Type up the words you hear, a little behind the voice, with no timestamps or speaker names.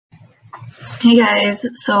Hey guys,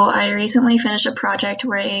 so I recently finished a project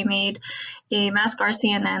where I made a mask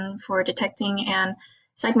RCNN for detecting and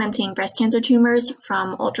segmenting breast cancer tumors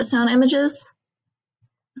from ultrasound images.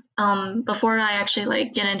 Before I actually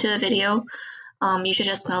get into the video, you should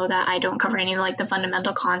just know that I don't cover any of the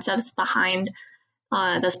fundamental concepts behind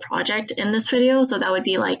this project in this video. So that would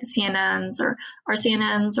be like CNNs or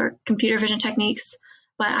RCNNs or computer vision techniques.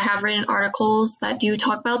 But I have written articles that do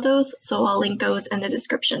talk about those, so I'll link those in the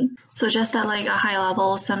description. So just at a high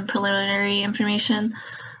level, some preliminary information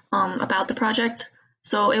about the project.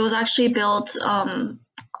 So it was actually built on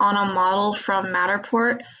a model from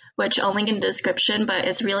Matterport, which I'll link in the description, but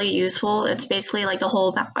it's really useful. It's basically like the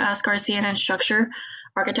whole AskRCNN structure,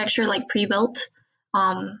 architecture pre-built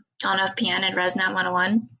on FPN and ResNet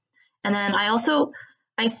 101. And then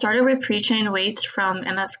I started with pre-trained weights from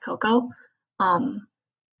MS Coco,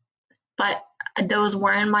 but those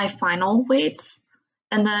weren't my final weights.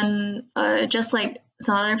 And then just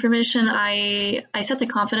some other information, I set the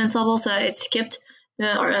confidence level so that it skipped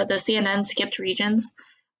the CNN skipped regions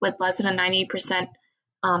with less than a 90%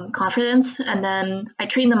 confidence. And then I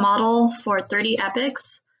trained the model for 30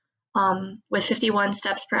 epochs with 51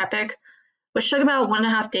 steps per epoch, which took about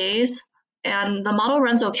 1.5 days. And the model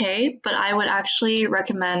runs okay, but I would actually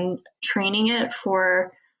recommend training it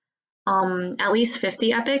for at least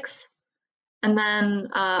 50 epochs. And then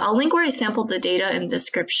I'll link where I sampled the data in the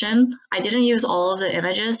description. I didn't use all of the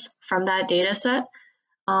images from that data set,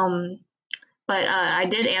 but I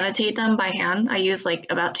did annotate them by hand. I used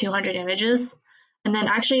about 200 images. And then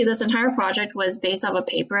actually this entire project was based off a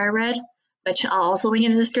paper I read, which I'll also link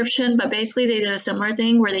in the description. But basically they did a similar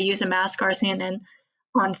thing where they used a mask RCNN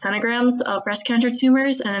on sonograms of breast cancer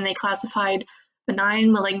tumors, and then they classified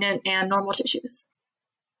benign, malignant, and normal tissues.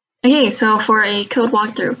 Okay, so for a code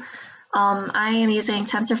walkthrough, I am using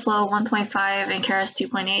TensorFlow 1.5 and Keras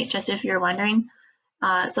 2.8, just if you're wondering.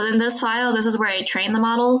 So in this file, this is where I trained the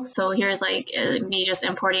model. So here's me just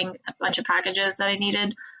importing a bunch of packages that I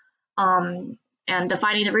needed, and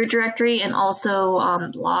defining the root directory, and also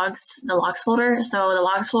logs, the logs folder. So the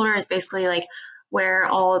logs folder is basically where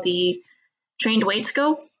all the trained weights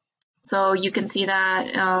go. So you can see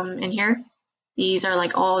that in here. These are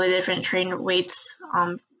all the different trained weights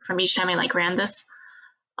from each time I ran this.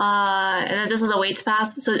 And then this is a weights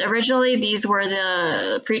path. So originally these were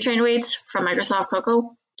the pre-trained weights from Microsoft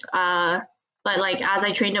Coco. But as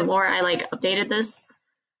I trained it more, I updated this.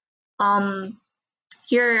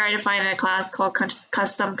 Here I defined a class called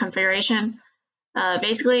custom configuration.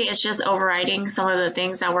 Basically it's just overriding some of the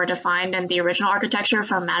things that were defined in the original architecture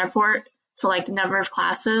from Matterport. So the number of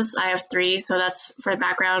classes, I have 3. So that's for the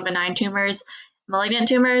background, benign tumors, malignant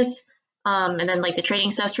tumors, and then the training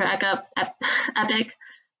steps per epoch.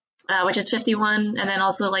 Which is 51, and then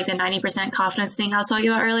also the 90% confidence thing I was talking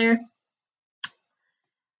about earlier.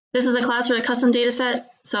 This is a class for the custom data set,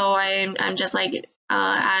 so I'm just I'm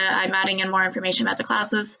adding in more information about the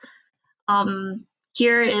classes.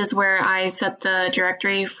 Here is where I set the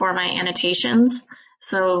directory for my annotations.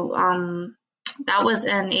 So that was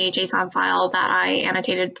in a JSON file that I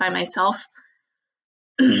annotated by myself.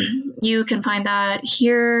 You can find that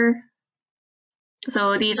here.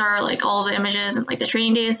 So these are all the images and the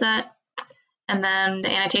training data set, and then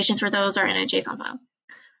the annotations for those are in a JSON file.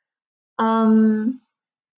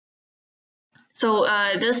 So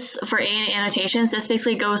this, for annotations, this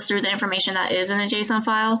basically goes through the information that is in a JSON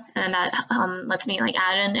file, and that lets me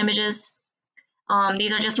add in images.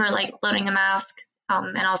 These are just for loading the mask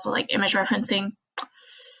and also image referencing.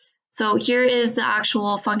 So here is the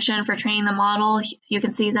actual function for training the model. You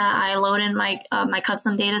can see that I load in my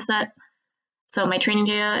custom data set. So my training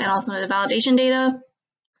data and also the validation data.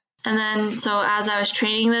 And then, so as I was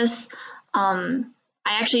training this, I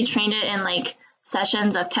actually trained it in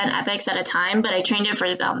sessions of 10 epochs at a time, but I trained it for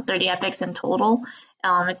 30 epochs in total.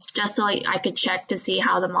 It's just so I could check to see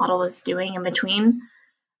how the model is doing in between.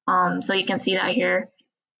 So you can see that here.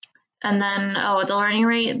 And then, the learning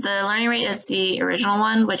rate is the original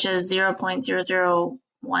one, which is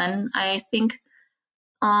 0.001, I think.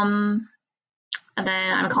 And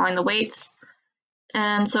then I'm calling the weights.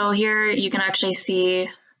 And so here you can actually see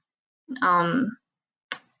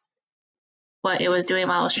what it was doing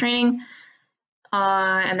while I was training.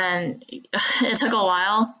 And then it took a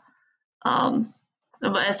while.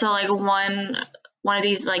 But so one of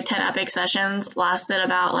these 10 epoch sessions lasted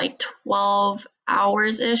about 12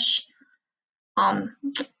 hours-ish. So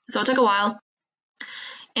it took a while.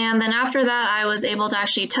 And then after that, I was able to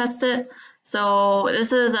actually test it. So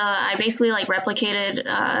this is, I basically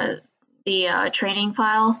replicated the training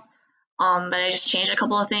file, but I just changed a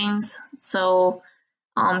couple of things. So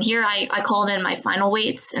here I called in my final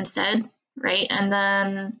weights instead. right? And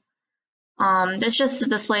then this just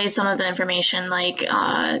displays some of the information, like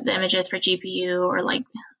the images per GPU, or like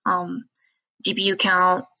GPU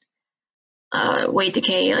count, weight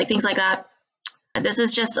decay, like things like that. This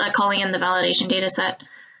is just calling in the validation data set.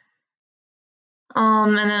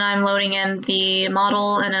 And then I'm loading in the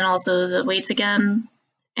model and then also the weights again.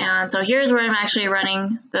 And so here's where I'm actually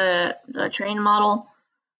running the trained model.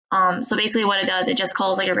 So basically what it does, it just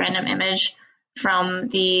calls like a random image from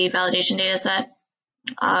the validation data set.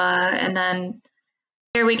 And then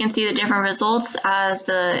here we can see the different results as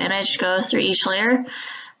the image goes through each layer.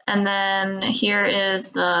 And then here is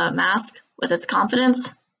the mask with its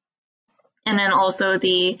confidence. And then also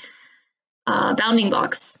the bounding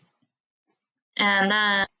box. And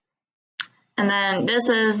then this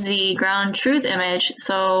is the ground truth image.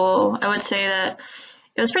 So I would say that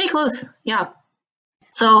it was pretty close. Yeah.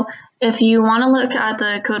 So if you want to look at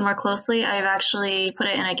the code more closely, I've actually put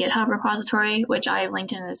it in a GitHub repository, which I've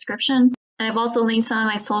linked in the description. And I've also linked some of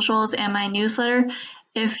my socials and my newsletter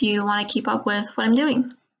if you want to keep up with what I'm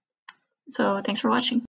doing. So thanks for watching.